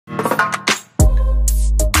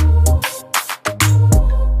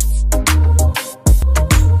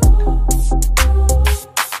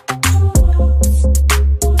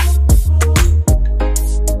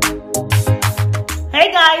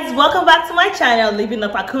channel, Living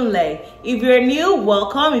Up Akunle. If you're new,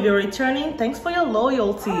 welcome. If you're returning, thanks for your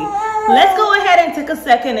loyalty. Let's go ahead and take a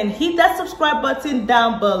second and hit that subscribe button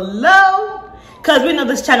down below, because we know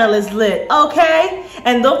this channel is lit, okay?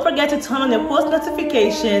 And don't forget to turn on your post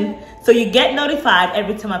notification so you get notified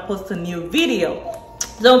every time I post a new video.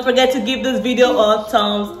 Don't forget to give this video a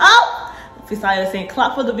thumbs up. Fisayo is saying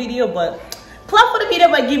clap for the video, but clap for the video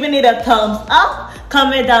by giving it a thumbs up.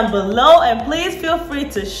 Comment down below, and please feel free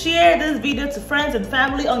to share this video to friends and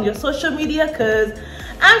family on your social media, because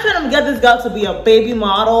I'm trying to get this girl to be a baby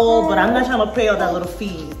model, but I'm not trying to pay all that little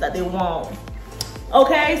fees that they want.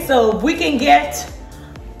 Okay, so we can get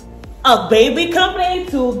a baby company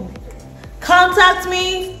to contact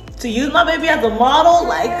me to use my baby as a model.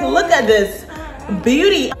 Like, look at this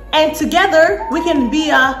beauty, and together we can be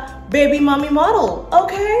a baby mommy model,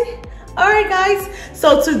 okay? All right, guys,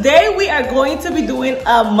 so today we are going to be doing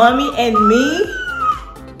a mommy and me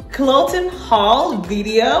clothing haul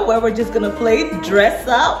video where we're just gonna play dress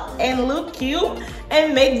up and look cute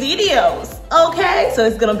and make videos, okay? So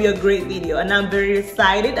it's gonna be a great video, and I'm very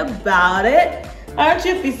excited about it. Aren't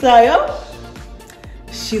you, Fisayo?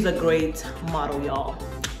 She's a great model, y'all.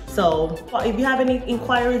 So if you have any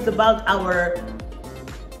inquiries about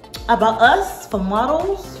us for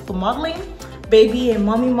models, for modeling, baby and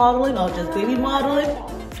mommy modeling, or just baby modeling,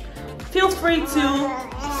 feel free to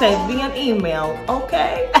send me an email,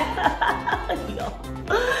 okay?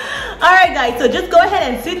 All right, guys, so just go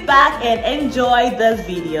ahead and sit back and enjoy this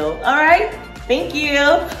video. All right, thank you.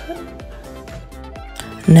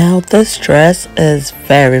 Now this dress is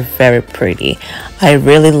very pretty. I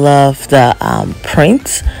really love the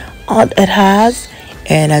print it has,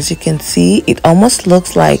 and as you can see, it almost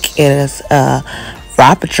looks like it is a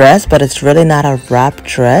wrap dress, but it's really not a wrap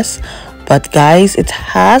dress. But guys, it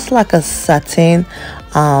has like a satin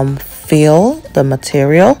feel, the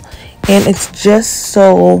material, and it's just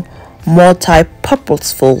so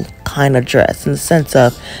multi-purposeful kind of dress, in the sense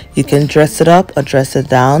of you can dress it up or dress it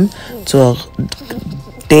down to a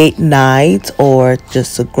date night, or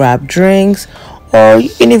just to grab drinks, or you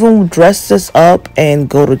can even dress this up and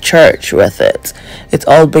go to church with it. It's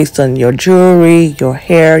all based on your jewelry, your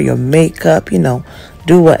hair, your makeup, you know,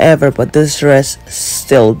 do whatever, but this dress is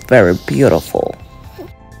still very beautiful.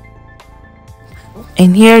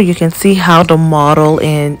 And here you can see how the model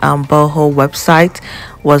in Boohoo website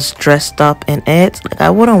was dressed up in it. Like, I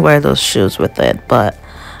wouldn't wear those shoes with it, but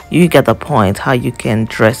you get the point, how you can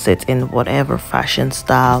dress it in whatever fashion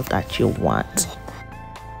style that you want.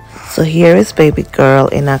 So here is baby girl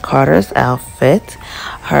in a Carter's outfit.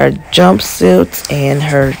 Her jumpsuit and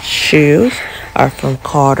her shoes are from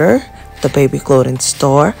Carter, the baby clothing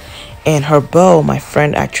store, and her bow, my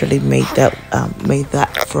friend actually made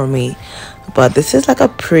that for me. But this is like a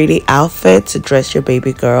pretty outfit to dress your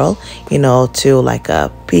baby girl, you know, to like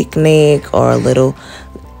a picnic or a little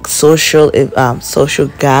social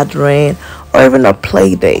gathering, or even a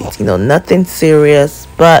play date. You know, nothing serious,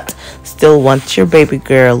 but still want your baby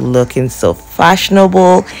girl looking so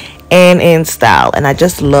fashionable and in style. And I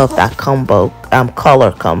just love that combo,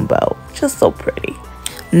 color combo, just so pretty.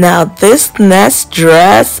 Now this next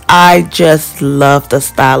dress, I just love the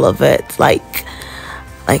style of it. Like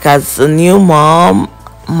as a new mom,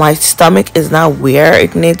 my stomach is not where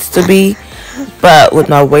it needs to be, but with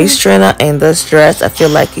my waist trainer and this dress, I feel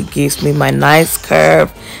like it gives me my nice curve.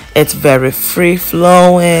 It's very free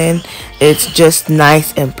flowing. It's just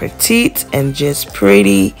nice and petite and just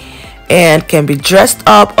pretty, and can be dressed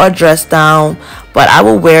up or dressed down. But I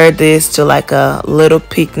will wear this to like a little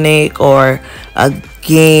picnic or a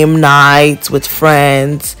game night with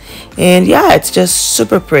friends, and yeah, it's just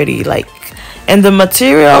super pretty. Like, and the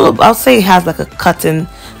material, I'll say it has like a cotton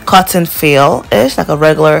feel. It's like a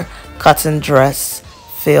regular cotton dress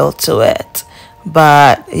feel to it,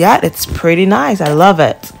 but yeah, it's pretty nice. I love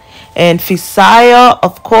it. And Fisayo,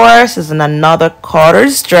 of course, is in another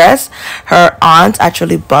Carter's dress. Her aunt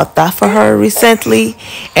actually bought that for her recently,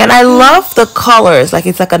 and I love the colors. Like,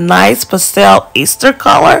 it's like a nice pastel Easter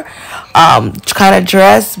color kind of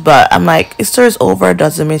dress, but I'm like, Easter is over,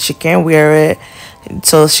 doesn't mean she can't wear it.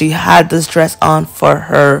 So she had this dress on for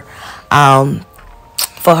her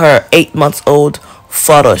 8-month-old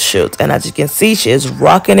photo shoot, and as you can see, she is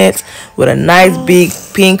rocking it with a nice big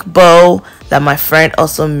pink bow that my friend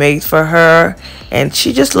also made for her, and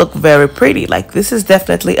she just looked very pretty. Like, this is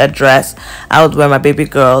definitely a dress I would wear my baby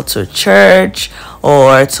girl to church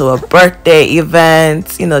or to a birthday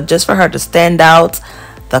event, you know, just for her to stand out.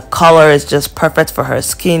 The color is just perfect for her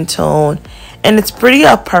skin tone, and it's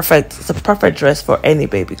a perfect dress for any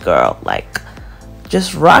baby girl. Like,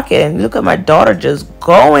 just rock it. And look at my daughter just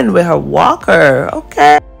going with her walker,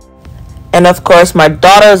 okay? And of course, my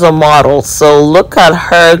daughter is a model, so look at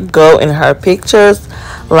her go in her pictures.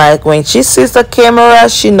 Like when she sees the camera,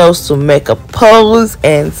 she knows to make a pose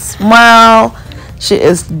and smile. She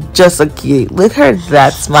is just a cutie. Look at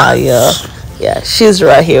that smile, y'all. Yeah, she's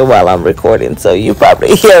right here while I'm recording, so you're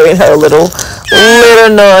probably hearing her little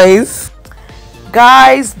noise.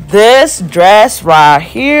 Guys, this dress right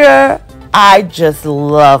here, I just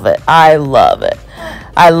love it. I love it.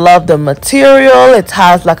 I love the material. It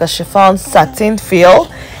has like a chiffon satin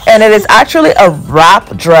feel, and it is actually a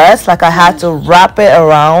wrap dress. Like I had to wrap it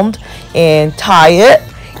around and tie it.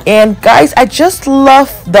 And guys, I just love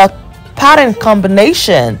the pattern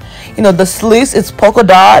combination. You know, the sleeves is polka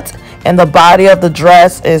dot, and the body of the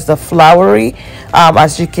dress is the flowery.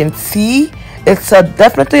 As you can see, it's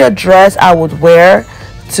definitely a dress I would wear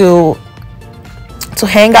to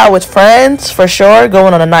hang out with friends, for sure,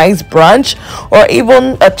 going on a nice brunch, or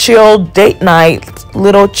even a chill date night,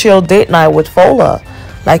 little chill date night with Fola.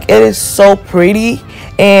 Like, it is so pretty,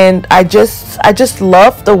 and I just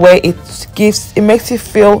love the way it makes you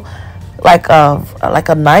feel like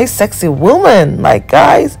a nice sexy woman. Like,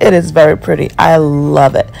 guys, it is very pretty. I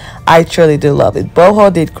love it. I truly do love it. Boohoo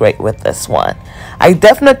did great with this one. I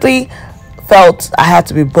definitely felt I had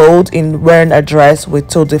to be bold in wearing a dress with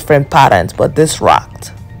two different patterns, but this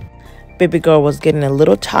rocked. Baby girl was getting a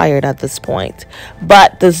little tired at this point,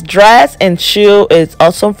 but this dress and shoe is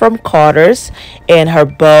also from Carter's, and her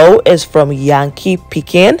bow is from Yankee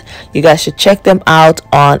Pekin. You guys should check them out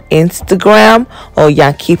on Instagram or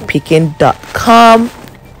yankeepekin.com.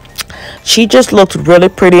 She just looked really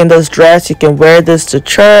pretty in this dress. You can wear this to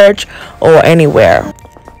church or anywhere.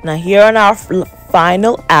 Now here on our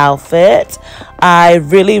final outfit, I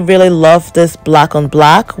really love this black on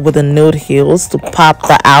black with the nude heels to pop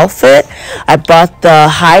the outfit. I bought the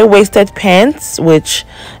high-waisted pants, which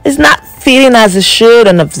is not fitting as it should,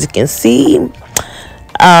 and as you can see,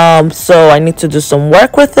 so I need to do some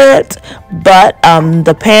work with it. But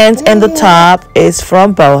the pants and the top is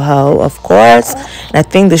from Boohoo, of course, and I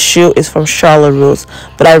think the shoe is from Charlotte Russe.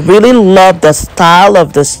 But I really love the style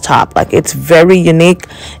of this top. Like, it's very unique.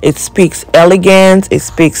 It speaks elegance, it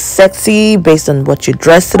speaks sexy based on what you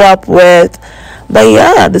dress it up with. But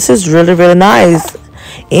yeah, this is really nice.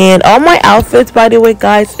 And all my outfits, by the way,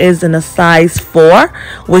 guys, is in a size 4,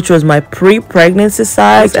 which was my pre-pregnancy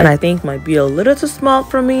size, and I think might be a little too small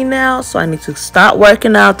for me now, so I need to start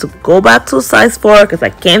working out to go back to a size 4, because I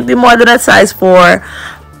can't be more than a size 4.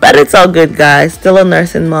 But it's all good, guys. Still a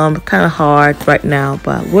nursing mom, kind of hard right now,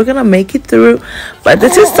 but we're gonna make it through. But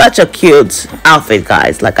this is such a cute outfit,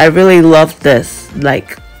 guys. Like, I really love this.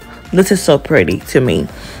 Like, this is so pretty to me.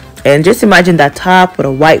 And just imagine that top with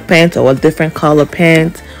a white pant or a different color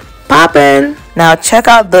pant. Poppin'! Now check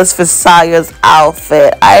out this Fisayo's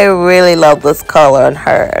outfit. I really love this color on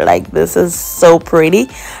her. Like, this is so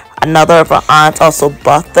pretty. Another of her aunts also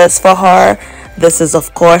bought this for her. This is,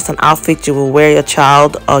 of course, an outfit you will wear your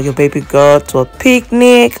child or your baby girl to a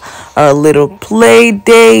picnic or a little play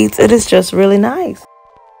date. It is just really nice.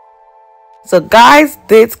 So guys,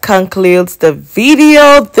 this concludes the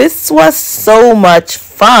video. This was so much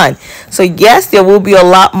fun. So yes, there will be a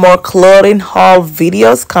lot more clothing haul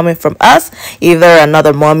videos coming from us, either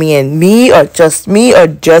another mommy and me or just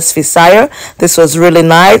Fisayo. This was really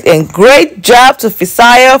nice, and great job to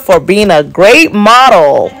Fisayo for being a great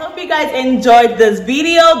model. I hope you guys enjoyed this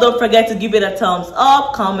video. Don't forget to give it a thumbs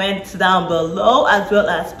up, comment down below, as well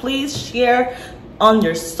as please share on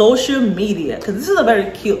your social media, because this is a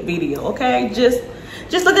very cute video. Okay, just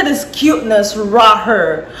look at this cuteness right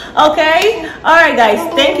here. Okay, all right guys,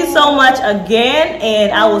 thank you so much again,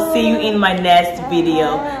 and I will see you in my next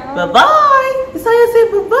video. Bye bye. That's how you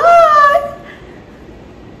say bye bye.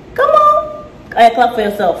 Come on. All right, clap for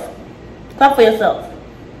yourself. Clap for yourself.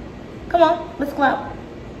 Come on, let's clap.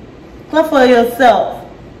 Clap for yourself.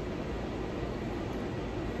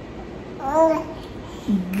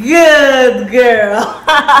 Good girl.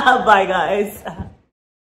 Bye guys.